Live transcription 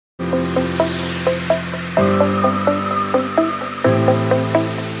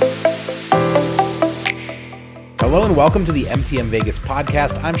and welcome to the MTM Vegas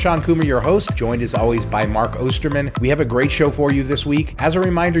podcast. I'm Sean Coomer, your host, joined as always by Mark Osterman. We have a great show for you this week. As a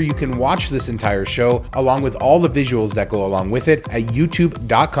reminder, you can watch this entire show along with all the visuals that go along with it at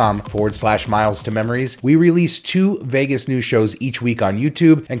youtube.com/miles to memories. We release 2 Vegas news shows each week on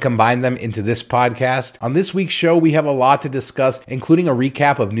YouTube and combine them into this podcast. On this week's show, we have a lot to discuss, including a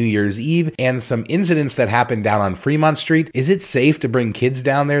recap of New Year's Eve and some incidents that happened down on Fremont Street. Is it safe to bring kids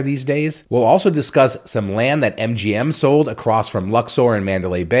down there these days? We'll also discuss some land that MGM sold across from Luxor and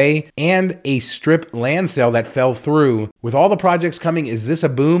Mandalay Bay, and a strip land sale that fell through. With all the projects coming, is this a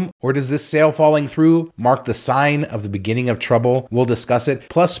boom, or does this sale falling through mark the sign of the beginning of trouble? We'll discuss it.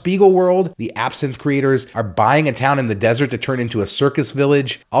 Plus, Spiegelworld, the Absinthe creators, are buying a town in the desert to turn into a circus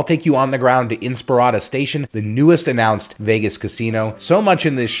village. I'll take you on the ground to Inspirada Station, the newest announced Vegas casino. So much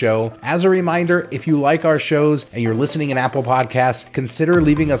in this show. As a reminder, if you like our shows and you're listening in Apple Podcasts, consider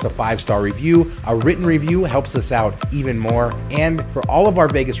leaving us a 5-star review. A written review helps us out even more. And for all of our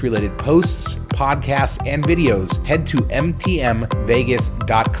Vegas-related posts, podcasts, and videos, head to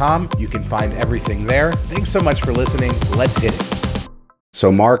mtmvegas.com. You can find everything there. Thanks so much for listening. Let's hit it.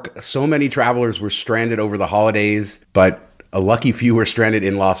 So, Mark, so many travelers were stranded over the holidays, but a lucky few were stranded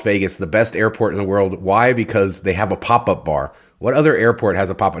in Las Vegas, the best airport in the world. Why? Because they have a pop-up bar. What other airport has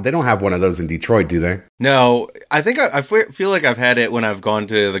a pop-up? They don't have one of those in Detroit, do they? No, I think I feel like I've had it when I've gone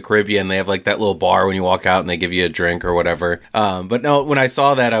to the Caribbean. They have like that little bar when you walk out and they give you a drink or whatever. But no, when I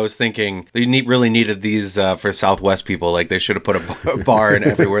saw that, I was thinking they really needed these for Southwest people. Like they should have put a bar in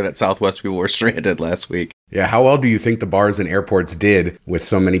everywhere that Southwest people were stranded last week. Yeah, how well do you think the bars and airports did with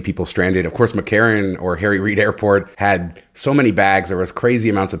so many people stranded? Of course, McCarran or Harry Reid Airport had so many bags. There was crazy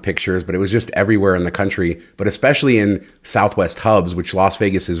amounts of pictures, but it was just everywhere in the country, but especially in Southwest hubs, which Las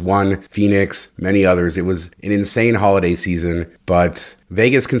Vegas is one, Phoenix, many others. It was an insane holiday season, but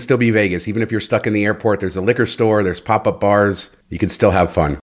Vegas can still be Vegas. Even if you're stuck in the airport, there's a liquor store, there's pop-up bars. You can still have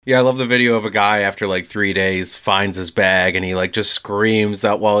fun. Yeah, I love the video of a guy after like 3 days finds his bag and he like just screams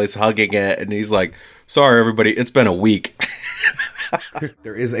out while he's hugging it. And he's like, sorry, everybody, it's been a week.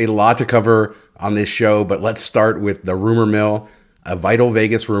 There is a lot to cover on this show, but let's start with the rumor mill, a vital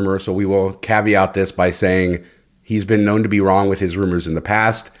Vegas rumor. So we will caveat this by saying he's been known to be wrong with his rumors in the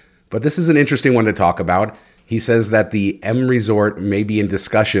past, but this is an interesting one to talk about. He says that the M Resort may be in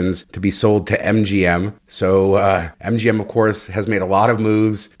discussions to be sold to MGM. So MGM, of course, has made a lot of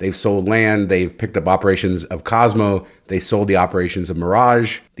moves. They've sold land. They've picked up operations of Cosmo. They sold the operations of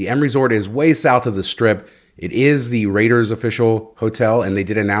Mirage. The M Resort is way south of the Strip. It is the Raiders official hotel, and they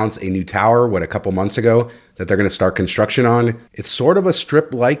did announce a new tower, a couple months ago, that they're going to start construction on. It's sort of a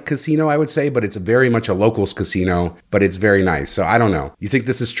Strip-like casino, I would say, but it's very much a locals casino, but it's very nice. So I don't know. You think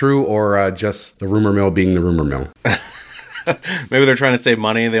this is true or just the rumor mill being the rumor mill? Maybe they're trying to save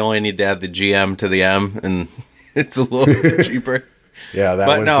money. They only need to add the GM to the M, and it's a little bit cheaper. Yeah, that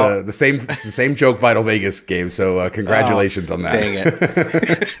was no. the same joke Vital Vegas gave, so congratulations on that. Dang it.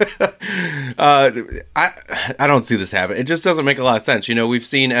 I don't see this happen. It just doesn't make a lot of sense. You know, we've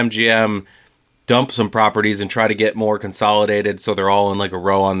seen MGM dump some properties and try to get more consolidated so they're all in like a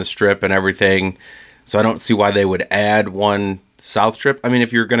row on the Strip and everything. So I don't see why they would add one South Strip. I mean,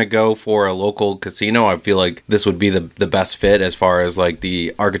 if you're going to go for a local casino, I feel like this would be the best fit as far as like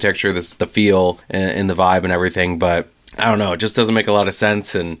the architecture, the feel, and the vibe and everything. But I don't know. It just doesn't make a lot of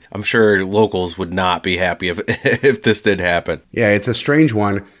sense, and I'm sure locals would not be happy if this did happen. Yeah, it's a strange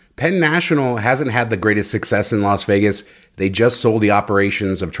one. Penn National hasn't had the greatest success in Las Vegas. They just sold the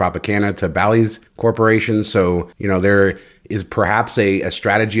operations of Tropicana to Bally's Corporation, so, you know, there is perhaps a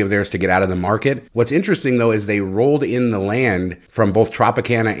strategy of theirs to get out of the market. What's interesting, though, is they rolled in the land from both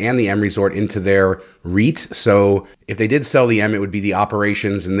Tropicana and the M Resort into their REIT. So if they did sell the M, it would be the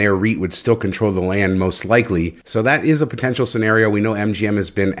operations, and their REIT would still control the land most likely. So that is a potential scenario. We know MGM has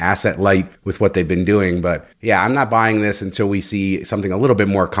been asset light with what they've been doing, but yeah, I'm not buying this until we see something a little bit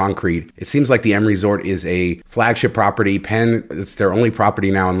more concrete. It seems like the M Resort is a flagship property. Penn, it's their only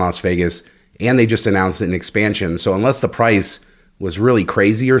property now in Las Vegas, and they just announced an expansion. So unless the price was really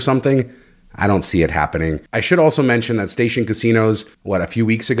crazy or something, I don't see it happening. I should also mention that Station Casinos, a few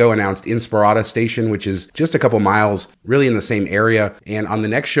weeks ago announced Inspirada Station, which is just a couple miles, really in the same area. And on the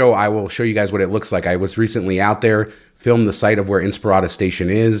next show, I will show you guys what it looks like. I was recently out there, filmed the site of where Inspirada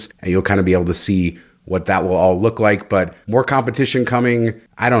Station is, and you'll kind of be able to see what that will all look like. But more competition coming.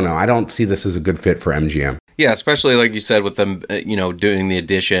 I don't know. I don't see this as a good fit for MGM. Yeah, especially like you said with them, doing the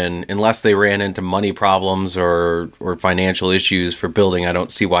addition, unless they ran into money problems or financial issues for building, I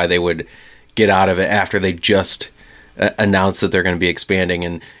don't see why they would get out of it after they just announced that they're going to be expanding.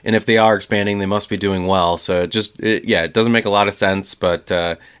 And if they are expanding, they must be doing well. So it doesn't make a lot of sense. But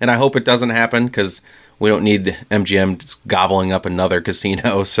and I hope it doesn't happen, because we don't need MGM just gobbling up another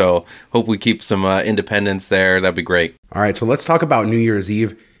casino. So hope we keep some independence there. That'd be great. All right, so let's talk about New Year's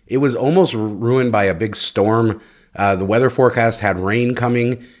Eve. It was almost ruined by a big storm. The weather forecast had rain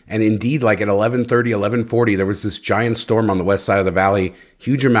coming, and indeed, like at 11:30, 11:40, there was this giant storm on the west side of the valley,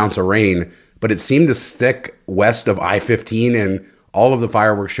 huge amounts of rain, but it seemed to stick west of I-15, and all of the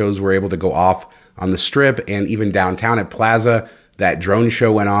fireworks shows were able to go off on the Strip and even downtown at Plaza. That drone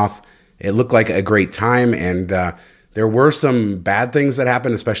show went off. It looked like a great time, and there were some bad things that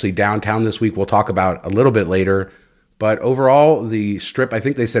happened, especially downtown this week. We'll talk about a little bit later. But overall, the Strip, I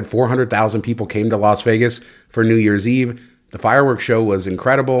think they said 400,000 people came to Las Vegas for New Year's Eve. The fireworks show was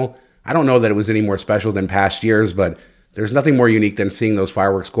incredible. I don't know that it was any more special than past years, but there's nothing more unique than seeing those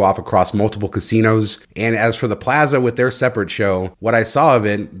fireworks go off across multiple casinos. And as for the Plaza with their separate show, what I saw of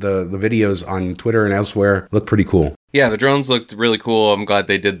it, the videos on Twitter and elsewhere, looked pretty cool. Yeah, the drones looked really cool. I'm glad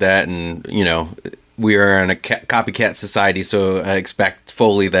they did that. And, we are in a copycat society, so I expect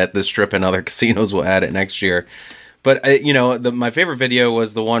fully that the Strip and other casinos will add it next year. But, my favorite video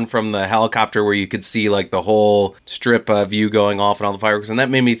was the one from the helicopter where you could see, like, the whole Strip view going off and all the fireworks. And that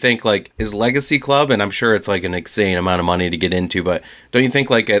made me think, like, is Legacy Club, and I'm sure it's, like, an insane amount of money to get into, but don't you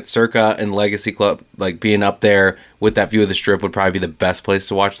think, like, at Circa and Legacy Club, like, being up there with that view of the Strip would probably be the best place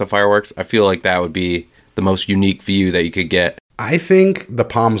to watch the fireworks? I feel like that would be the most unique view that you could get. I think the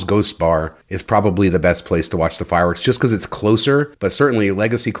Palms Ghost Bar is probably the best place to watch the fireworks just because it's closer, but certainly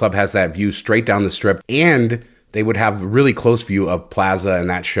Legacy Club has that view straight down the Strip, and they would have a really close view of Plaza and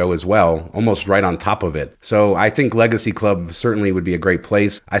that show as well, almost right on top of it. So I think Legacy Club certainly would be a great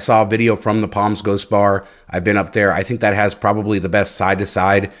place. I saw a video from the Palms Ghost Bar. I've been up there. I think that has probably the best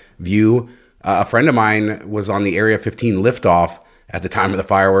side-to-side view. A friend of mine was on the Area 15 liftoff at the time of the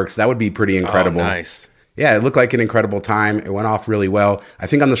fireworks. That would be pretty incredible. Oh, nice. Yeah, it looked like an incredible time. It went off really well. I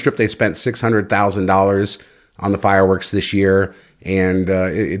think on the Strip they spent $600,000 on the fireworks this year, and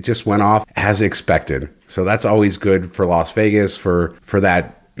it just went off as expected. So that's always good for Las Vegas for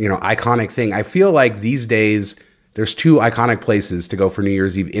that, iconic thing. I feel like these days there's two iconic places to go for New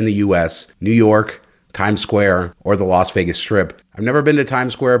Year's Eve in the US, New York, Times Square, or the Las Vegas Strip. I've never been to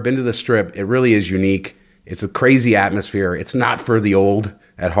Times Square, been to the Strip. It really is unique. It's a crazy atmosphere. It's not for the old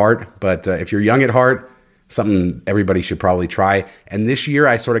at heart, but if you're young at heart, something everybody should probably try. And this year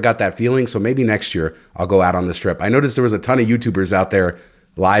I sort of got that feeling, so maybe next year I'll go out on the Strip. I noticed there was a ton of YouTubers out there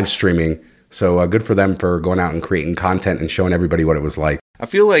live streaming, so good for them for going out and creating content and showing everybody what it was like. I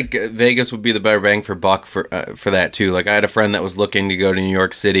feel like Vegas would be the better bang for buck for that too. Like I had a friend that was looking to go to New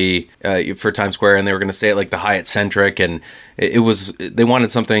York City for Times Square, and they were going to stay at like the Hyatt Centric, and they wanted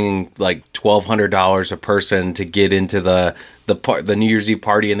something like $1,200 a person to get into the New Year's Eve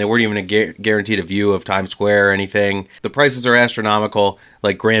party, and they weren't even guaranteed a view of Times Square or anything. The prices are astronomical,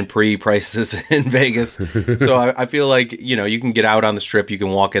 like Grand Prix prices in Vegas. So I feel like you can get out on the Strip, you can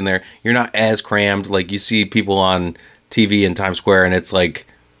walk in there. You're not as crammed. Like you see people on TV in Times Square, and it's like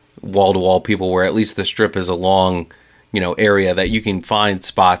wall-to-wall people, where at least the Strip is a long, area that you can find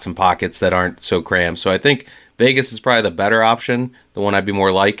spots and pockets that aren't so crammed. So I think Vegas is probably the better option, the one I'd be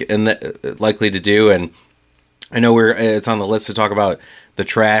more likely to do. And I know it's on the list to talk about the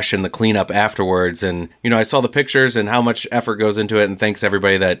trash and the cleanup afterwards. And, I saw the pictures and how much effort goes into it, and thanks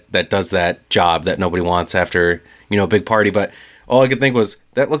everybody that does that job that nobody wants after, a big party. But all I could think was,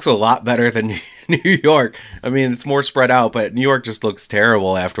 that looks a lot better than New York. I mean, it's more spread out, but New York just looks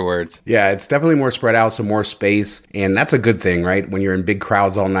terrible afterwards. Yeah, it's definitely more spread out, some more space. And that's a good thing, right? When you're in big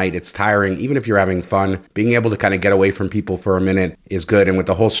crowds all night, it's tiring. Even if you're having fun, being able to kind of get away from people for a minute is good. And with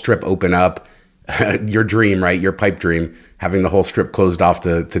the whole Strip open up, your dream, right? Your pipe dream, having the whole Strip closed off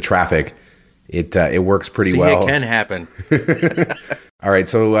to traffic, it works pretty well. It can happen. All right,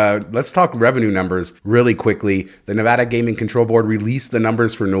 so let's talk revenue numbers really quickly. The Nevada Gaming Control Board released the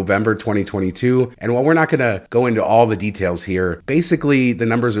numbers for November 2022. And while we're not going to go into all the details here, basically the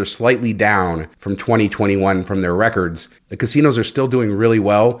numbers are slightly down from 2021 from their records. The casinos are still doing really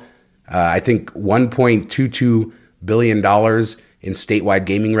well. I think $1.22 billion in statewide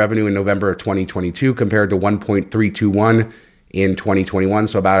gaming revenue in November of 2022 compared to 1.321 in 2021.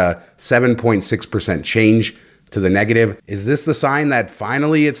 So about a 7.6% change to the negative. Is this the sign that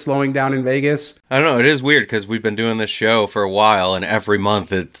finally it's slowing down in Vegas? I don't know. It is weird because we've been doing this show for a while, and every month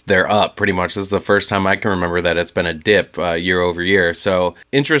they're up pretty much. This is the first time I can remember that it's been a dip year over year. So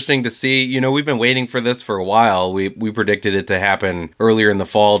interesting to see. We've been waiting for this for a while. We predicted it to happen earlier in the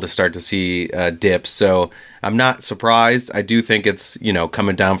fall to start to see dips. So I'm not surprised. I do think it's,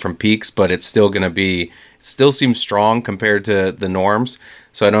 coming down from peaks, but it's still going to be, still seems strong compared to the norms.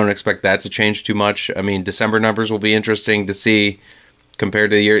 So I don't expect that to change too much. I mean, December numbers will be interesting to see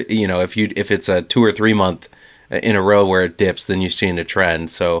compared to if it's a 2 or 3 month in a row where it dips, then you're seeing a trend.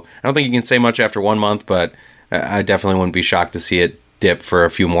 So I don't think you can say much after 1 month, but I definitely wouldn't be shocked to see it dip for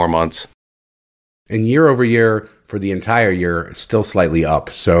a few more months. And year over year for the entire year, still slightly up.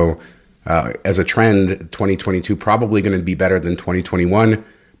 So as a trend, 2022 probably going to be better than 2021.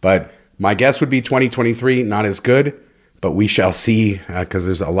 But my guess would be 2023, not as good. But we shall see, because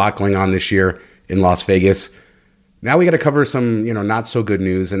there's a lot going on this year in Las Vegas. Now we got to cover some, not so good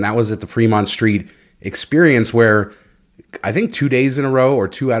news. And that was at the Fremont Street Experience, where I think 2 days in a row, or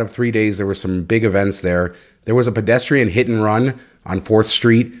 2 out of 3 days, there were some big events there. There was a pedestrian hit and run on 4th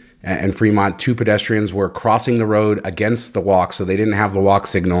Street and Fremont. 2 pedestrians were crossing the road against the walk, so they didn't have the walk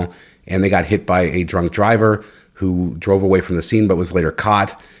signal, and they got hit by a drunk driver who drove away from the scene but was later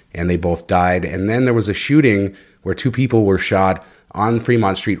caught, and they both died. And then there was a shooting where 2 people were shot on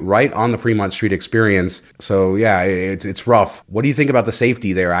Fremont Street, right on the Fremont Street Experience. So yeah, it's rough. What do you think about the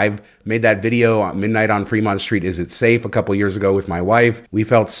safety there? I've made that video on Midnight on Fremont Street. Is it safe? A couple years ago with my wife, we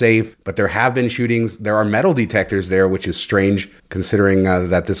felt safe, but there have been shootings. There are metal detectors there, which is strange considering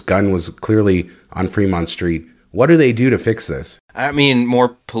that this gun was clearly on Fremont Street. What do they do to fix this? I mean,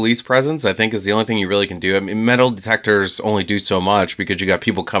 more police presence, I think, is the only thing you really can do. I mean, metal detectors only do so much because you got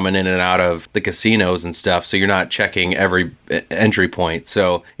people coming in and out of the casinos and stuff, so you're not checking every entry point.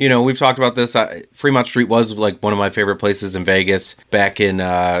 So, we've talked about this. Fremont Street was like one of my favorite places in Vegas back in,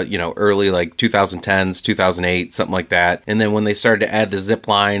 early like 2010s, 2008, something like that. And then when they started to add the zip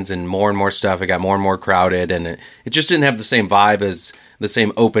lines and more stuff, it got more and more crowded, and it just didn't have the same vibe as the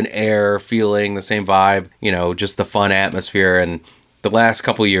same open air feeling, the same vibe, just the fun atmosphere. And the last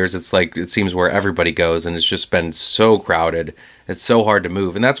couple of years, it's like, it seems where everybody goes, and it's just been so crowded. It's so hard to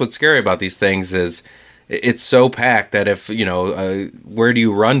move. And that's what's scary about these things is it's so packed that if, where do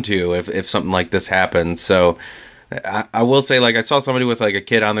you run to if something like this happens? So I will say, like, I saw somebody with like a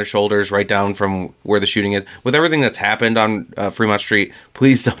kid on their shoulders right down from where the shooting is. With everything that's happened on Fremont Street,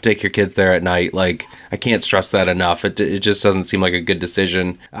 please don't take your kids there at night. Like, I can't stress that enough. It just doesn't seem like a good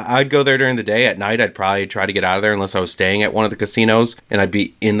decision. I'd go there during the day. At night, I'd probably try to get out of there unless I was staying at one of the casinos, and I'd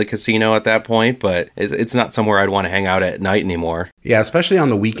be in the casino at that point. But it's not somewhere I'd want to hang out at night anymore. Yeah, especially on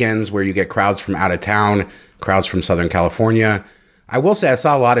the weekends where you get crowds from out of town, crowds from Southern California. I will say I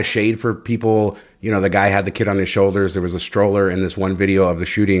saw a lot of shade for people. The guy had the kid on his shoulders. There was a stroller in this one video of the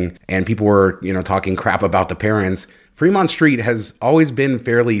shooting, and people were, talking crap about the parents. Fremont Street has always been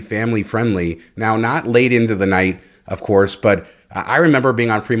fairly family friendly. Now, not late into the night, of course, but I remember being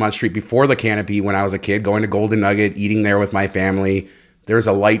on Fremont Street before the Canopy when I was a kid, going to Golden Nugget, eating there with my family. There's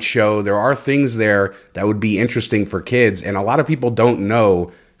a light show. There are things there that would be interesting for kids, and a lot of people don't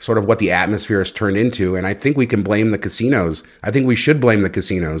know sort of what the atmosphere has turned into. And I think we can blame the casinos. I think we should blame the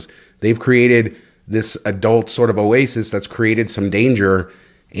casinos. They've created this adult sort of oasis that's created some danger.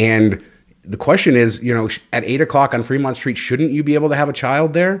 And the question is, at 8 o'clock on Fremont Street, shouldn't you be able to have a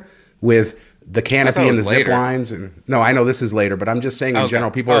child there with the canopy and the zip lines? And no, I know this is later, but I'm just saying in general,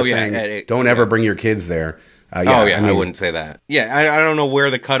 people are saying, don't ever bring your kids there. I wouldn't say that. Yeah, I don't know where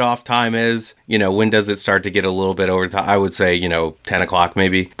the cutoff time is. When does it start to get a little bit over time? I would say, 10 o'clock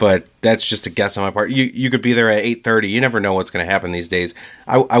maybe. But that's just a guess on my part. You could be there at 8:30. You never know what's going to happen these days.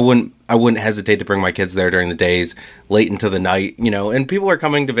 I wouldn't hesitate to bring my kids there during the days, late into the night, and people are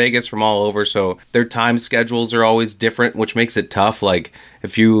coming to Vegas from all over, so their time schedules are always different, which makes it tough. Like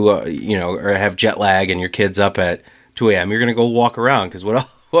if you, or have jet lag and your kid's up at 2 a.m., you're going to go walk around because what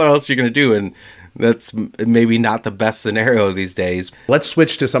else are you going to do? And that's maybe not the best scenario these days. Let's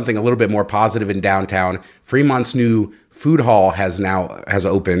switch to something a little bit more positive in downtown. Fremont's new food hall has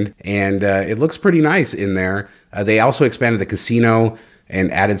opened, and it looks pretty nice in there. They also expanded the casino and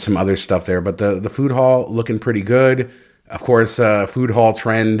added some other stuff there, but the food hall looking pretty good. Of course, food hall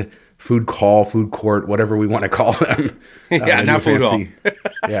trend, food hall, food court, whatever we want to call them. Not food hall.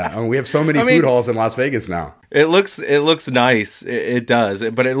 Yeah, we have so many food halls in Las Vegas now. It looks nice. It does,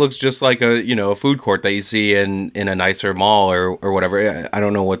 but it looks just like a food court that you see in a nicer mall or whatever. I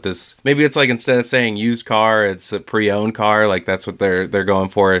don't know what this. Maybe it's like instead of saying used car, it's a pre-owned car. Like that's what they're going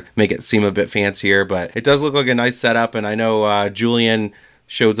for. Make it seem a bit fancier, but it does look like a nice setup. And I know Julian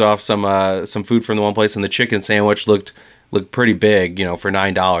showed off some food from the one place, and the chicken sandwich looked pretty big, for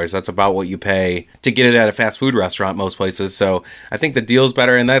 $9. That's about what you pay to get it at a fast food restaurant most places. So I think the deal's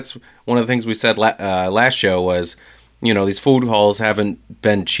better. And that's one of the things we said last show was, these food halls haven't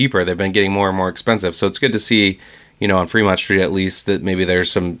been cheaper. They've been getting more and more expensive. So it's good to see, on Fremont Street at least, that maybe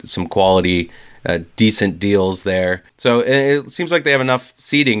there's some quality, decent deals there. So it seems like they have enough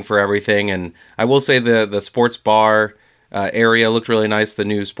seating for everything. And I will say the sports bar area looked really nice. The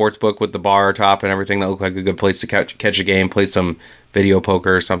new sports book with the bar top and everything that looked like a good place to catch a game, play some video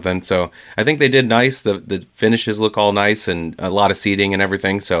poker or something. So I think they did nice. The finishes look all nice and a lot of seating and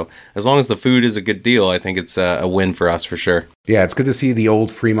everything. So as long as the food is a good deal, I think it's a win for us for sure. Yeah, it's good to see the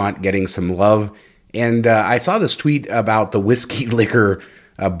old Fremont getting some love. And I saw this tweet about the Whiskey Liquor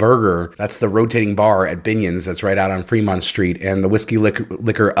burger. That's the rotating bar at Binion's that's right out on Fremont Street. And the Whiskey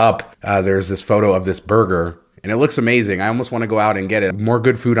Liquor up, there's this photo of this burger. And it looks amazing. I almost want to go out and get it. More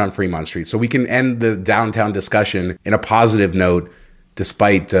good food on Fremont Street. So we can end the downtown discussion in a positive note,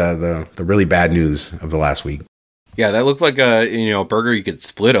 despite the really bad news of the last week. Yeah, that looked like a burger you could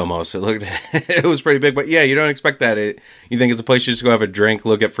split almost. It was pretty big, but yeah, you don't expect that. You think it's a place you just go have a drink,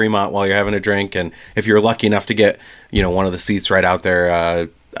 look at Fremont while you're having a drink, and if you're lucky enough to get one of the seats right out there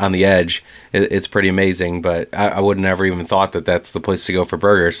on the edge, it's pretty amazing. But I would never even thought that that's the place to go for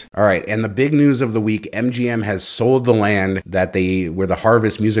burgers. All right, and the big news of the week: MGM has sold the land where the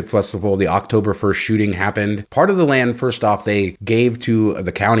Harvest Music Festival, the October 1st shooting happened. Part of the land, first off, they gave to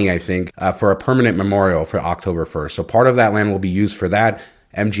the county, I think, for a permanent memorial for October 1st. So part of that land will be used for that.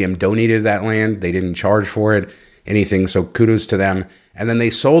 MGM donated that land; they didn't charge for it, anything. So kudos to them. And then they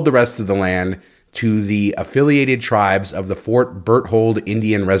sold the rest of the land to the affiliated tribes of the Fort Berthold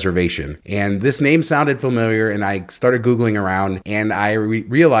Indian Reservation. And this name sounded familiar, and I started Googling around, and I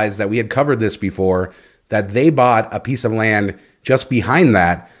realized that we had covered this before, that they bought a piece of land just behind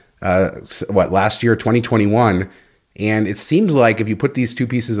that, last year, 2021. And it seems like if you put these two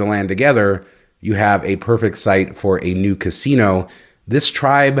pieces of land together, you have a perfect site for a new casino. This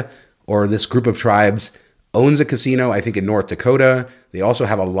tribe, or this group of tribes, owns a casino, I think, in North Dakota. They also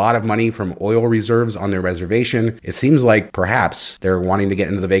have a lot of money from oil reserves on their reservation. It seems like perhaps they're wanting to get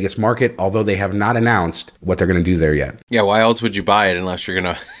into the Vegas market, although they have not announced what they're going to do there yet. Yeah, why else would you buy it unless you're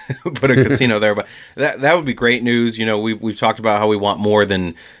going to put a casino there? But that would be great news. We've talked about how we want more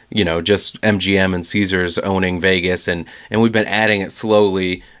than just MGM and Caesars owning Vegas, and we've been adding it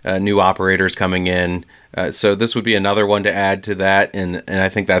slowly, new operators coming in. So this would be another one to add to that, and I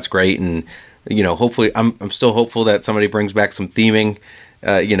think that's great. And hopefully, I'm still hopeful that somebody brings back some theming,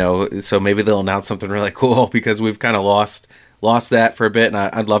 so maybe they'll announce something really cool, because we've kind of lost that for a bit, and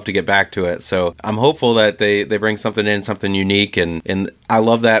I'd love to get back to it. So I'm hopeful that they bring something unique, and I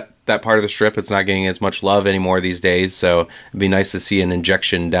love that part of the strip. It's not getting as much love anymore these days, so it'd be nice to see an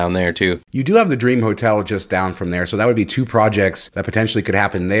injection down there too. You do have the Dream Hotel just down from there, so that would be two projects that potentially could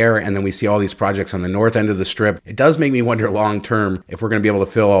happen there, and then we see all these projects on the north end of the strip. It does make me wonder long term if we're going to be able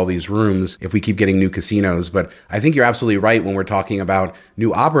to fill all these rooms if we keep getting new casinos, but I think you're absolutely right when we're talking about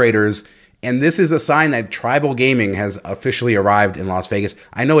new operators. And this is a sign that tribal gaming has officially arrived in Las Vegas.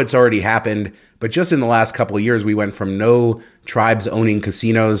 I know it's already happened, but just in the last couple of years, we went from no tribes owning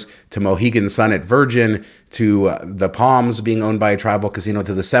casinos to Mohegan Sun at Virgin, to the Palms being owned by a tribal casino,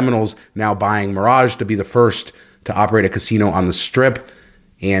 to the Seminoles now buying Mirage to be the first to operate a casino on the Strip.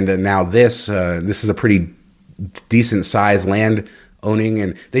 And now this is a pretty decent size land owning.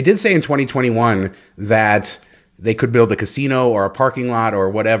 And they did say in 2021 that they could build a casino or a parking lot or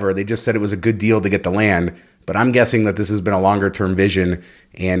whatever. They just said it was a good deal to get the land. But I'm guessing that this has been a longer term vision,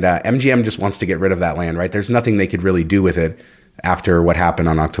 and MGM just wants to get rid of that land, right? There's nothing they could really do with it after what happened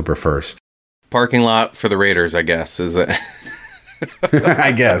on October 1st. Parking lot for the Raiders, I guess, is it?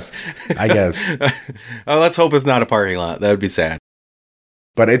 I guess. Oh, let's hope it's not a parking lot. That would be sad.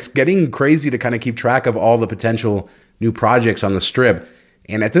 But it's getting crazy to kind of keep track of all the potential new projects on the Strip.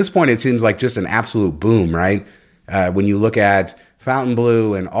 And at this point, it seems like just an absolute boom, right? When you look at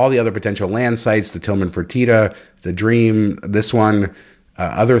Fontainebleau and all the other potential land sites, the Tillman Fertitta, the Dream, this one,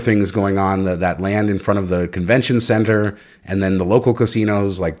 other things going on, that land in front of the convention center, and then the local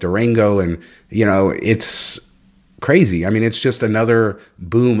casinos like Durango. And, it's crazy. I mean, it's just another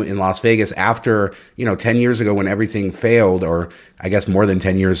boom in Las Vegas after, 10 years ago when everything failed, or I guess more than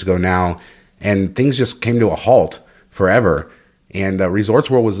 10 years ago now, and things just came to a halt forever. And Resorts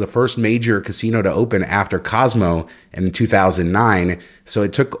World was the first major casino to open after Cosmo in 2009. So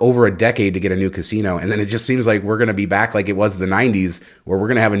it took over a decade to get a new casino. And then it just seems like we're going to be back like it was the 90s, where we're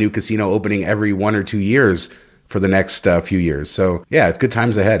going to have a new casino opening every 1 or 2 years for the next few years. So yeah, it's good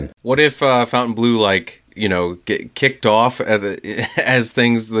times ahead. What if Fontainebleau, get kicked off as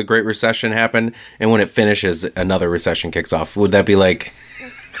the Great Recession happened, and when it finishes, another recession kicks off? Would that be like...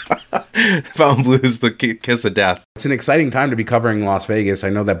 Fontainebleau is the kiss of death? It's an exciting time to be covering Las Vegas. I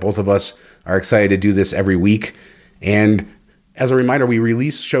know that both of us are excited to do this every week. And as a reminder, we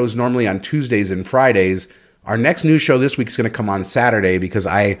release shows normally on Tuesdays and Fridays. Our next news show this week is going to come on Saturday, because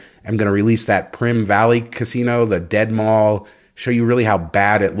I am going to release that Primm Valley Casino, the Dead Mall show you really how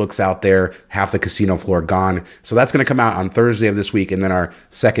bad it looks out there. Half the casino floor gone. So that's going to come out on Thursday of this week. And then our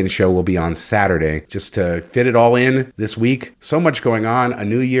second show will be on Saturday, just to fit it all in this week. So much going on. A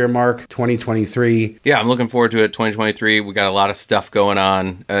new year, Mark, 2023. Yeah, I'm looking forward to it. 2023. We got a lot of stuff going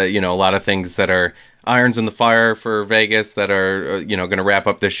on. A lot of things that are irons in the fire for Vegas that are, going to wrap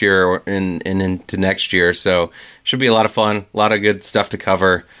up this year and into next year. So should be a lot of fun, a lot of good stuff to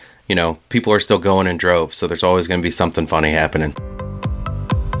cover. People are still going in droves, so there's always going to be something funny happening.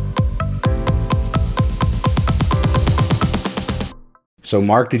 So,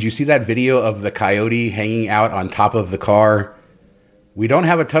 Mark, did you see that video of the coyote hanging out on top of the car? We don't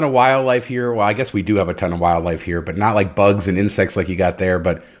have a ton of wildlife here. Well, I guess we do have a ton of wildlife here, but not like bugs and insects like you got there.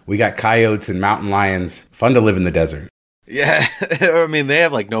 But we got coyotes and mountain lions. Fun to live in the desert. Yeah, I mean, they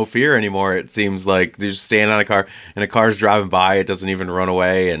have like no fear anymore. It seems like they're just standing on a car and a car's driving by. It doesn't even run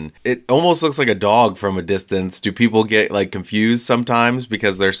away. And it almost looks like a dog from a distance. Do people get like confused sometimes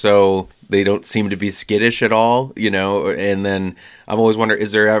because they don't seem to be skittish at all, And then I've always wondered,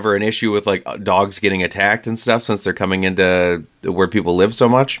 is there ever an issue with like dogs getting attacked and stuff since they're coming into where people live so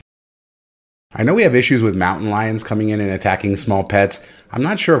much? I know we have issues with mountain lions coming in and attacking small pets. I'm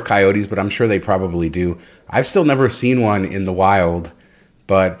not sure of coyotes, but I'm sure they probably do. I've still never seen one in the wild.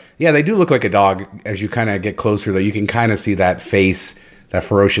 But yeah, they do look like a dog. As you kind of get closer, though, you can kind of see that face, that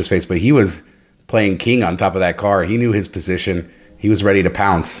ferocious face. But he was playing king on top of that car. He knew his position. He was ready to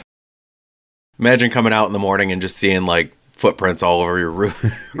pounce. Imagine coming out in the morning and just seeing like footprints all over your roof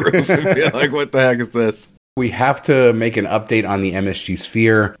and being like, what the heck is this? We have to make an update on the MSG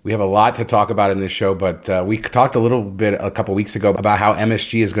Sphere. We have a lot to talk about in this show, but we talked a little bit a couple weeks ago about how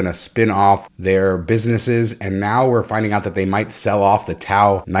MSG is going to spin off their businesses, and now we're finding out that they might sell off the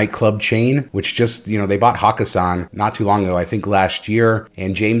Tao nightclub chain, which just, they bought Hakkasan not too long ago, I think last year,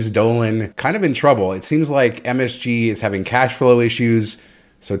 and James Dolan kind of in trouble. It seems like MSG is having cash flow issues.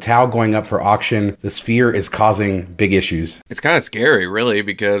 So Tao going up for auction, the Sphere is causing big issues. It's kind of scary, really,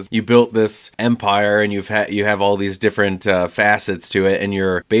 because you built this empire and you have all these different facets to it, and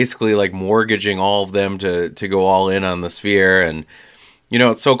you're basically like mortgaging all of them to go all in on the Sphere. And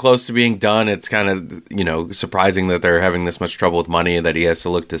it's so close to being done. It's kind of, surprising that they're having this much trouble with money and that he has to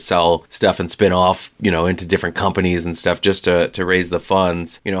look to sell stuff and spin off, into different companies and stuff just to raise the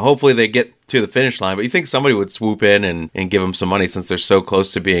funds. Hopefully they get to the finish line, but you think somebody would swoop in and give them some money since they're so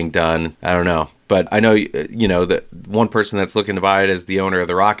close to being done. I don't know. But I know, that one person that's looking to buy it is the owner of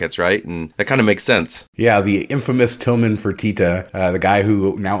the Rockets, right? And that kind of makes sense. Yeah, the infamous Tillman Fertitta, the guy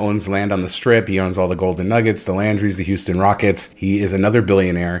who now owns land on the Strip. He owns all the Golden Nuggets, the Landrys, the Houston Rockets. He is another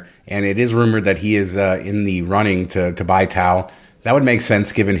billionaire, and it is rumored that he is in the running to buy Tao. That would make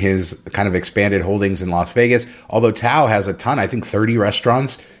sense given his kind of expanded holdings in Las Vegas. Although Tao has a ton, I think 30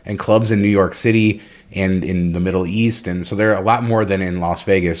 restaurants and clubs in New York City and in the Middle East. And so there are a lot more than in Las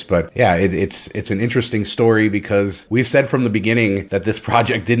Vegas. But yeah, it's an interesting story because we've said from the beginning that this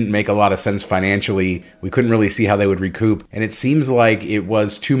project didn't make a lot of sense financially. We couldn't really see how they would recoup. And it seems like it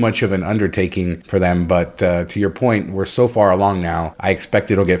was too much of an undertaking for them. But to your point, we're so far along now. I expect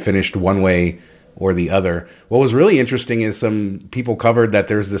it'll get finished one way or the other. What was really interesting is some people covered that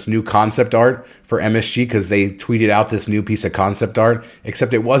there's this new concept art for MSG because they tweeted out this new piece of concept art,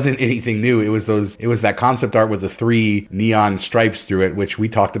 except it wasn't anything new. It was that concept art with the 3 neon stripes through it, which we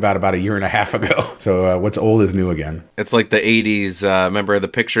talked about a year and a half ago. So what's old is new again. It's like the 80s. Remember the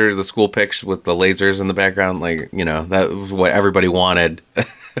picture, the school picture with the lasers in the background? Like, that was what everybody wanted.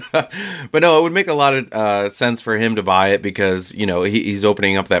 But no, it would make a lot of sense for him to buy it because, he's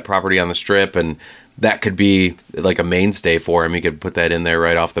opening up that property on the Strip, and that could be like a mainstay for him. He could put that in there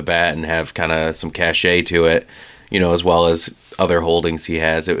right off the bat and have kind of some cachet to it, as well as other holdings he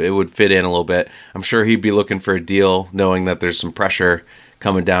has. It would fit in a little bit. I'm sure he'd be looking for a deal knowing that there's some pressure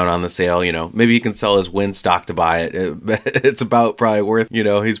coming down on the sale. Maybe he can sell his Wynn stock to buy it. It's about probably worth,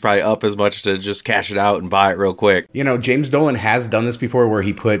 he's probably up as much to just cash it out and buy it real quick. James Dolan has done this before where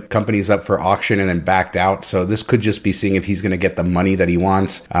he put companies up for auction and then backed out. So this could just be seeing if he's going to get the money that he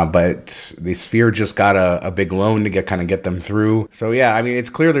wants. But the Sphere just got a big loan to get them through. So yeah, I mean, it's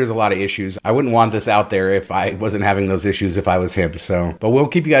clear there's a lot of issues. I wouldn't want this out there if I wasn't having those issues if I was him. So, but we'll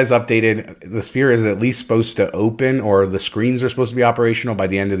keep you guys updated. The Sphere is at least supposed to open, or the screens are supposed to be operational by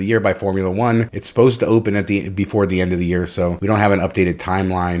the end of the year by Formula One. It's supposed to open before the end of the year, so we don't have an updated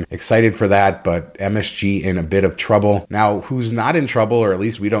timeline. Excited for that, but MSG in a bit of trouble. Now, who's not in trouble, or at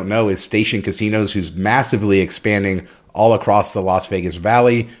least we don't know, is Station Casinos, who's massively expanding all across the Las Vegas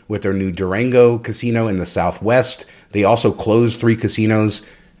Valley with their new Durango casino in the Southwest. They also closed 3 casinos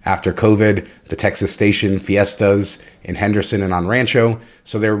after COVID, the Texas Station, Fiestas in Henderson and on Rancho.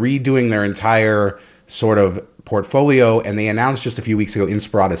 So they're redoing their entire sort of portfolio, and they announced just a few weeks ago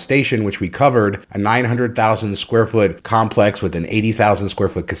Inspirada Station, which we covered, a 900,000 square foot complex with an 80,000 square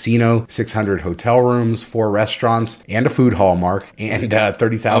foot casino, 600 hotel rooms, 4 restaurants, and a food hall, Mark, and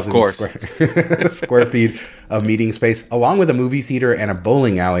 30,000 square feet of meeting space, along with a movie theater and a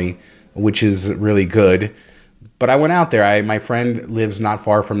bowling alley, which is really good. But I went out there. My friend lives not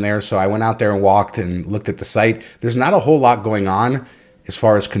far from there, so I went out there and walked and looked at the site. There's not a whole lot going on as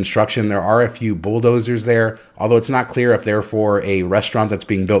far as construction. There are a few bulldozers there, although it's not clear if they're for a restaurant that's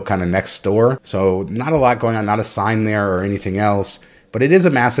being built kind of next door. So not a lot going on, not a sign there or anything else. But it is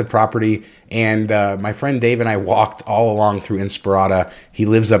a massive property, and my friend Dave and I walked all along through Inspirada. He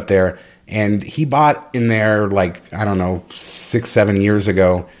lives up there, and he bought in there 6-7 years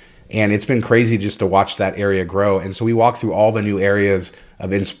ago. And it's been crazy just to watch that area grow. And so we walked through all the new areas of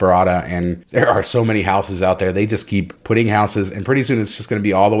Inspirada, and there are so many houses out there. They just keep putting houses, and pretty soon it's just going to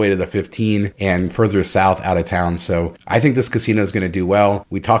be all the way to the 15 and further south out of town. So I think this casino is going to do well.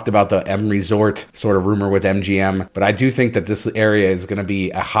 We talked about the M Resort sort of rumor with MGM, but I do think that this area is going to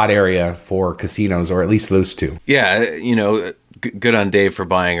be a hot area for casinos, or at least those two. Yeah, good on Dave for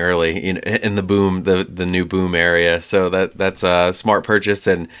buying early in the boom, the new boom area. So that's a smart purchase,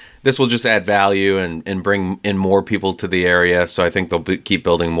 and this will just add value and bring in more people to the area. So I think they'll keep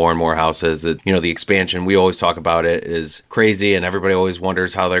building more and more houses. The expansion, we always talk about it, is crazy, and everybody always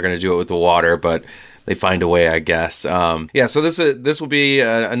wonders how they're going to do it with the water, but they find a way, I guess. So this will be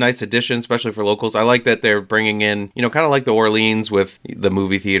a nice addition, especially for locals. I like that they're bringing in, kind of like the Orleans with the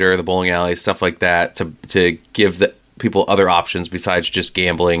movie theater, the bowling alley, stuff like that, to give the people other options besides just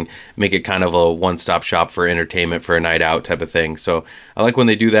gambling, make it kind of a one-stop shop for entertainment for a night out type of thing. So I like when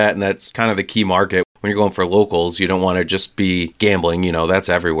they do that, and that's kind of the key market. When you're going for locals, you don't want to just be gambling, that's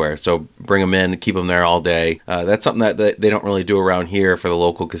everywhere. So bring them in, keep them there all day. That's something that they don't really do around here for the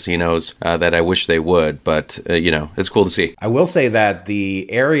local casinos that I wish they would, but it's cool to see. I will say that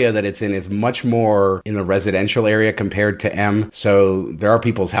the area that it's in is much more in the residential area compared to M. So there are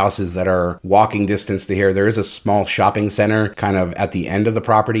people's houses that are walking distance to here. There is a small shopping center kind of at the end of the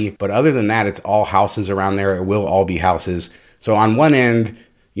property, but other than that, it's all houses around there. It will all be houses. So on one end,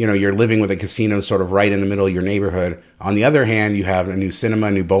 you're living with a casino sort of right in the middle of your neighborhood. On the other hand, you have a new cinema,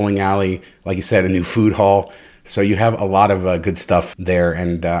 a new bowling alley, like you said, a new food hall. So you have a lot of good stuff there.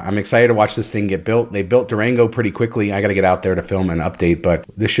 And I'm excited to watch this thing get built. They built Durango pretty quickly. I got to get out there to film an update, but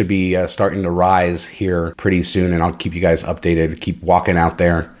this should be starting to rise here pretty soon. And I'll keep you guys updated, keep walking out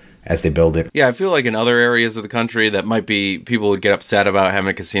there as they build it. Yeah, I feel like in other areas of the country that might be, people would get upset about having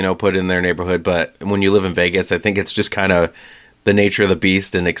a casino put in their neighborhood. But when you live in Vegas, I think it's just kind of the nature of the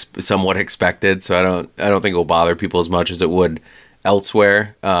beast and somewhat expected. So I don't think it will bother people as much as it would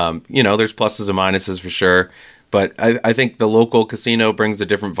elsewhere. There's pluses and minuses for sure, but I think the local casino brings a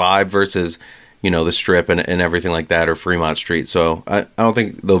different vibe versus the Strip and everything like that, or Fremont Street. So I don't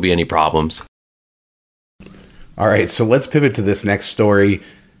think there'll be any problems. All right, so let's pivot to this next story.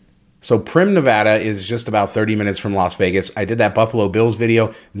 So Primm, Nevada is just about 30 minutes from Las Vegas. I did that Buffalo Bills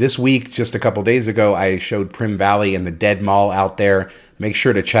video. This week, just a couple days ago, I showed Primm Valley and the Dead Mall out there. Make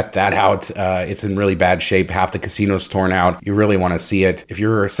sure to check that out. It's in really bad shape. Half the casino's torn out. You really want to see it. If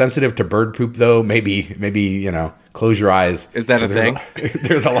you're sensitive to bird poop, though, maybe close your eyes. Is that a thing?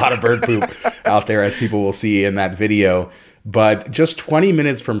 There's a lot of bird poop out there, as people will see in that video. But just 20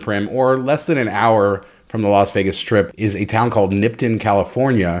 minutes from Primm, or less than an hour from the Las Vegas Strip, is a town called Nipton,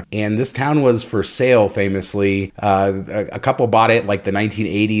 California. And this town was for sale famously. A couple bought it like the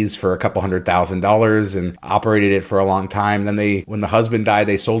 1980s for a couple $100,000 and operated it for a long time. Then when the husband died,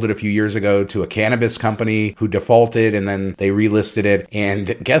 they sold it a few years ago to a cannabis company who defaulted, and then they relisted it.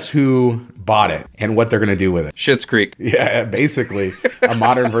 And guess who bought it and what they're going to do with it? Schitt's Creek. Yeah, basically a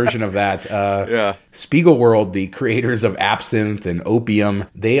modern version of that. Yeah. Spiegelworld, the creators of Absinthe and Opium,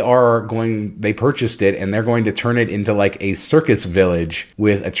 they purchased it, and they're going to turn it into like a circus village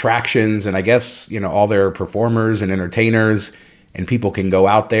with attractions, and I guess, all their performers and entertainers, and people can go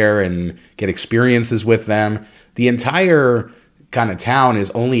out there and get experiences with them. The entire kind of town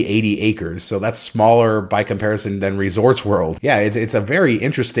is only 80 acres, so that's smaller by comparison than Resorts World. Yeah, it's a very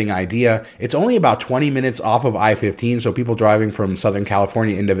interesting idea. It's only about 20 minutes off of I-15, so people driving from Southern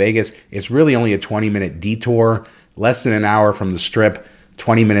California into Vegas, it's really only a 20-minute detour, less than an hour from the Strip,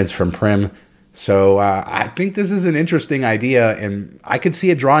 20 minutes from Primm. So I think this is an interesting idea, and I could see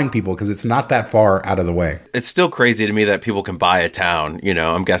it drawing people because it's not that far out of the way. It's still crazy to me that people can buy a town.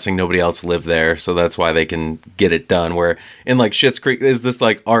 I'm guessing nobody else lived there, so that's why they can get it done. Where in like Schitt's Creek, is this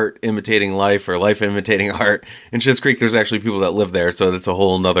like art imitating life or life imitating art? In Schitt's Creek, there's actually people that live there, so that's a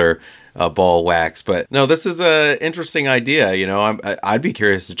whole nother ball of wax. But no, this is a interesting idea. I'd be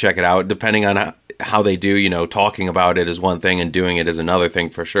curious to check it out, depending on how they do, talking about it is one thing and doing it is another thing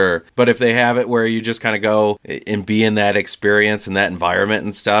for sure. But if they have it where you just kind of go and be in that experience and that environment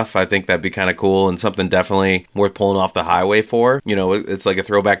and stuff, I think that'd be kind of cool and something definitely worth pulling off the highway for. It's like a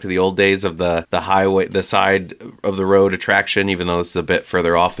throwback to the old days of the highway, the side of the road attraction, even though it's a bit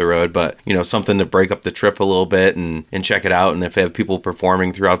further off the road, but something to break up the trip a little bit and check it out. And if they have people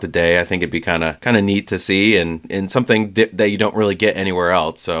performing throughout the day, I think it'd be kind of neat to see and something that you don't really get anywhere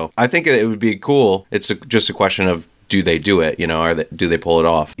else. So I think it would be cool. It's just a question of, do they do it? Do they pull it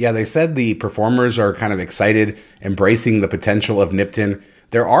off? Yeah, they said the performers are kind of excited, embracing the potential of Nipton.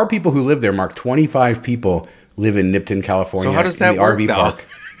 There are people who live there, Mark. 25 people live in Nipton, California. So how does that work, RV though? Park.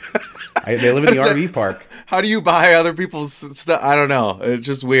 They live in the RV park. How do you buy other people's stuff? I don't know. It's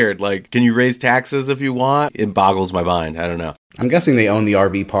just weird. Like, can you raise taxes if you want? It boggles my mind. I don't know. I'm guessing they own the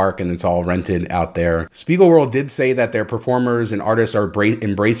RV park and it's all rented out there. Spiegelworld did say that their performers and artists are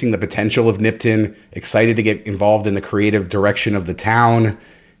embracing the potential of Nipton, excited to get involved in the creative direction of the town.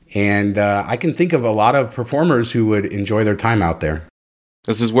 And I can think of a lot of performers who would enjoy their time out there.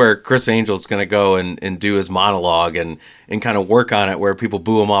 This is where Chris Angel's going to go and do his monologue and kind of work on it, where people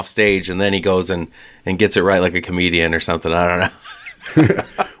boo him off stage, and then he goes and gets it right like a comedian or something. I don't know.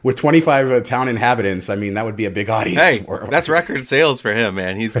 With 25 town inhabitants, I mean, that would be a big audience. Hey, for him. That's record sales for him,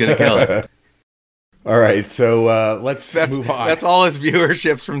 man. He's going to kill it. All right, so let's move on. That's all his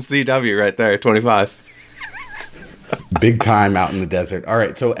viewerships from CW right there, 25. Big time out in the desert. All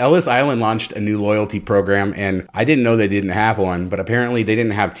right, so Ellis Island launched a new loyalty program, and I didn't know they didn't have one, but apparently they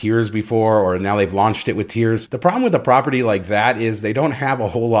didn't have tiers before, or now they've launched it with tiers. The problem with a property like that is they don't have a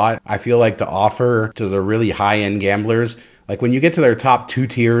whole lot, I feel like, to offer to the really high-end gamblers. Like when you get to their top 2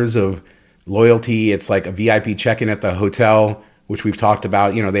 tiers of loyalty, it's like a VIP check-in at the hotel, which we've talked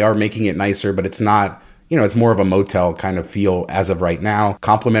about. They are making it nicer, but it's not... it's more of a motel kind of feel as of right now.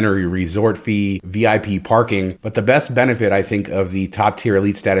 Complimentary resort fee, VIP parking. But the best benefit, I think, of the top tier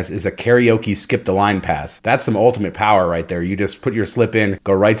elite status is a karaoke skip the line pass. That's some ultimate power right there. You just put your slip in,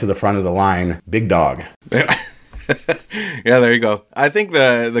 go right to the front of the line. Big dog. Yeah, there you go. I think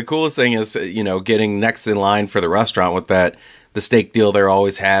the coolest thing is, getting next in line for the restaurant with the steak deal they're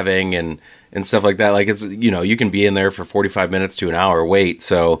always having and stuff like that. Like, it's, you can be in there for 45 minutes to an hour wait.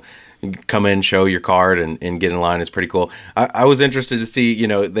 So come in, show your card, and get in line is pretty cool. I was interested to see,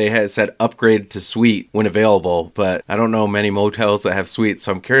 they had said upgrade to suite when available, but I don't know many motels that have suites,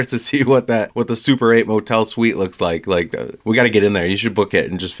 so I'm curious to see what the Super 8 motel suite looks like. Like, we got to get in there. You should book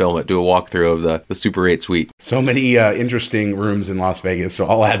it and just film it, do a walkthrough of the Super 8 suite. So many interesting rooms in Las Vegas, so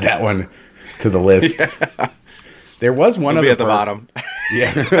I'll add that one to the list. Yeah. There was one other perk. At the perk. bottom.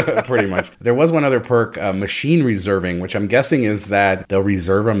 Yeah, pretty much. There was one other perk, machine reserving, which I'm guessing is that they'll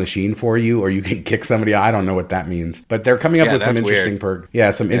reserve a machine for you, or you can kick somebody. I don't know what that means, but they're coming up with some interesting perks.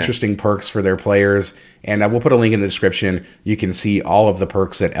 Yeah, some interesting perks for their players, and we'll put a link in the description. You can see all of the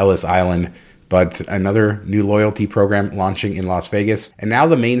perks at Ellis Island. But another new loyalty program launching in Las Vegas, and now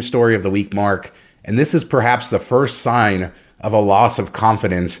the main story of the week, Mark. And this is perhaps the first sign of a loss of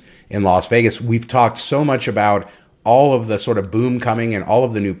confidence in Las Vegas. We've talked so much about all of the sort of boom coming and all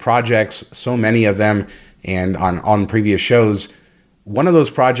of the new projects, so many of them, and on previous shows. One of those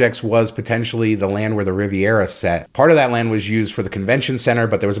projects was potentially the land where the Riviera set. Part of that land was used for the convention center,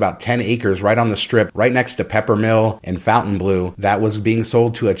 but there was about 10 acres right on the strip, right next to Pepper Mill and Fontainebleau, that was being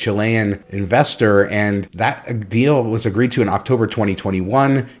sold to a Chilean investor, and that deal was agreed to in October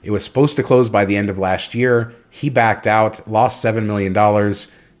 2021. It was supposed to close by the end of last year. He backed out, lost $7 million.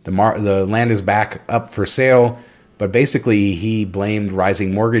 The land is back up for sale. But basically, he blamed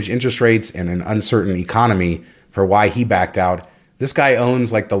rising mortgage interest rates and an uncertain economy for why he backed out. This guy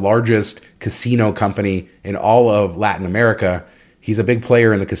owns like the largest casino company in all of Latin America. He's a big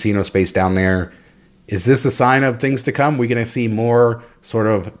player in the casino space down there. Is this a sign of things to come? We're going to see more sort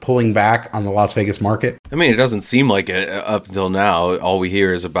of pulling back on the Las Vegas market? I mean, it doesn't seem like it up until now. All we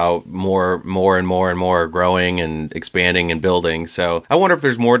hear is about more and more growing and expanding and building. So I wonder if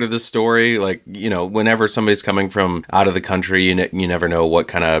there's more to this story. Like, whenever somebody's coming from out of the country, you never know what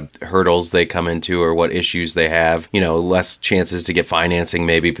kind of hurdles they come into or what issues they have. Less chances to get financing,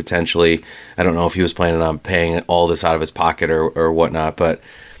 maybe potentially. I don't know if he was planning on paying all this out of his pocket or whatnot, but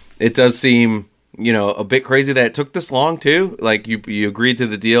it does seem a bit crazy that it took this long too. Like you agreed to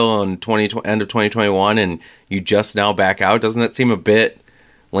the deal on end of 2021 and you just now back out. Doesn't that seem a bit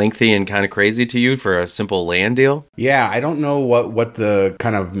lengthy and kind of crazy to you for a simple land deal? Yeah, I don't know what the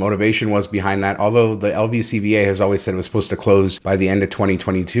kind of motivation was behind that. Although the LVCVA has always said it was supposed to close by the end of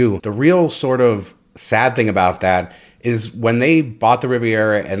 2022. The real sort of sad thing about that is when they bought the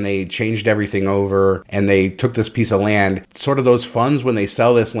Riviera and they changed everything over and they took this piece of land, sort of those funds when they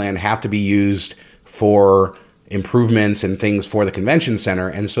sell this land have to be used for improvements and things for the convention center.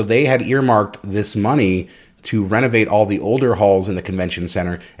 And so they had earmarked this money to renovate all the older halls in the convention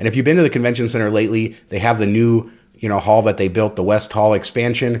center. And if you've been to the convention center lately, they have the new hall that they built, the West Hall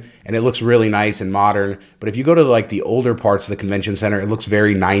expansion, and it looks really nice and modern. But if you go to like the older parts of the convention center, it looks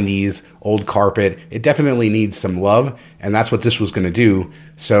very 90s, old carpet. It definitely needs some love, and that's what this was going to do.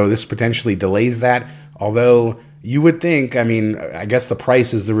 So this potentially delays that, although you would think, I guess the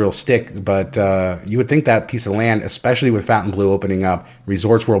price is the real stick, but you would think that piece of land, especially with Fontainebleau opening up,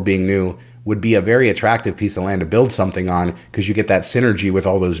 Resorts World being new, would be a very attractive piece of land to build something on, because you get that synergy with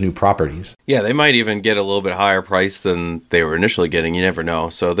all those new properties. Yeah, they might even get a little bit higher price than they were initially getting. You never know.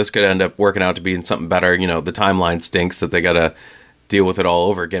 So this could end up working out to being something better. The timeline stinks that they got to deal with it all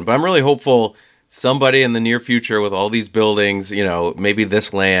over again. But I'm really hopeful somebody in the near future with all these buildings, maybe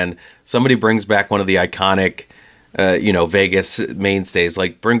this land, somebody brings back one of the iconic Vegas mainstays,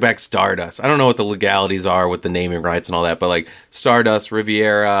 like bring back Stardust. I don't know what the legalities are with the naming rights and all that, but like Stardust,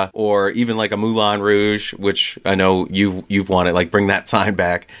 Riviera, or even like a Moulin Rouge, which I know you've wanted, like bring that sign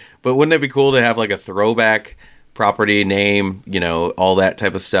back. But wouldn't it be cool to have like a throwback property name, all that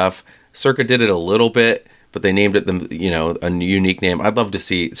type of stuff? Circa did it a little bit, but they named it a unique name. I'd love to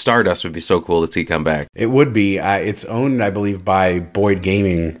see Stardust. Would be so cool to see come back. It would be. It's owned, I believe, by Boyd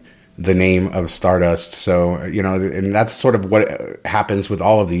Gaming, the name of Stardust. So, and that's sort of what happens with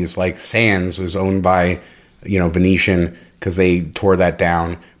all of these. Like Sands was owned by, Venetian, because they tore that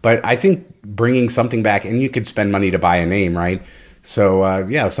down. But I think bringing something back, and you could spend money to buy a name, right?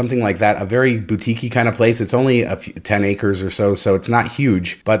 So, something like that, a very boutique-y kind of place. It's only 10 acres or so it's not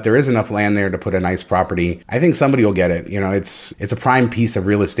huge, but there is enough land there to put a nice property. I think somebody will get it. It's a prime piece of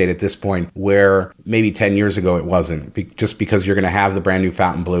real estate at this point, where maybe 10 years ago it wasn't, just because you're going to have the brand new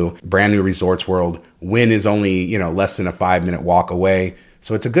Fontainebleau, brand new Resorts World. Wynn is only, less than a 5-minute walk away.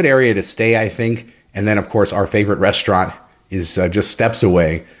 So it's a good area to stay, I think. And then, of course, our favorite restaurant is just steps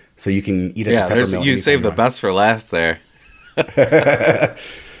away, so you can eat at the Peppermill. You saved the best for last there.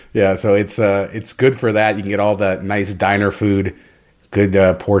 Yeah, so it's good for that. You can get all the nice diner food, good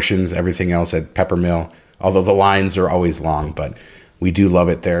portions, everything else at Peppermill. Although the lines are always long, but we do love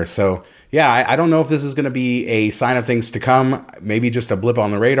it there. So yeah, I don't know if this is going to be a sign of things to come. Maybe just a blip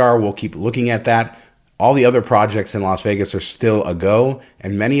on the radar. We'll keep looking at that. All the other projects in Las Vegas are still a go,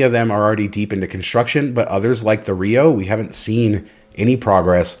 and many of them are already deep into construction. But others, like the Rio, we haven't seen any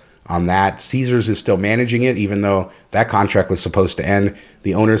progress on that. Caesars is still managing it, even though that contract was supposed to end.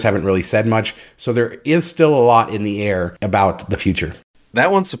 The owners haven't really said much. So there is still a lot in the air about the future.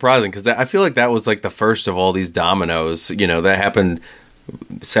 That one's surprising, because I feel like that was like the first of all these dominoes, that happened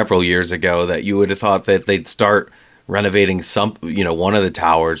several years ago, that you would have thought that they'd start renovating one of the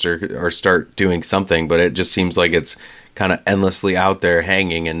towers or start doing something. But it just seems like it's kind of endlessly out there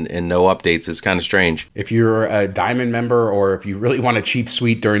hanging and no updates. Is kind of strange. If you're a Diamond member, or if you really want a cheap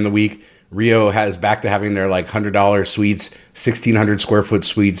suite during the week, Rio has back to having their like $100 suites, 1,600 square foot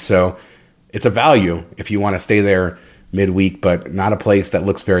suites. So it's a value if you want to stay there midweek, but not a place that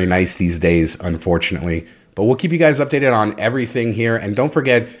looks very nice these days, unfortunately. But we'll keep you guys updated on everything here. And don't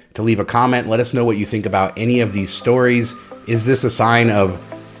forget to leave a comment. Let us know what you think about any of these stories. Is this a sign of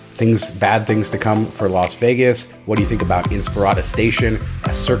bad things to come for Las Vegas? What do you think about Inspirada Station,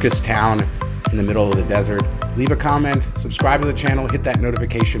 a circus town in the middle of the desert? Leave a comment, subscribe to the channel, hit that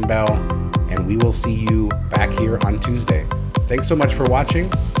notification bell, and we will see you back here on Tuesday. Thanks so much for watching.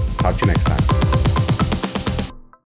 Talk to you next time.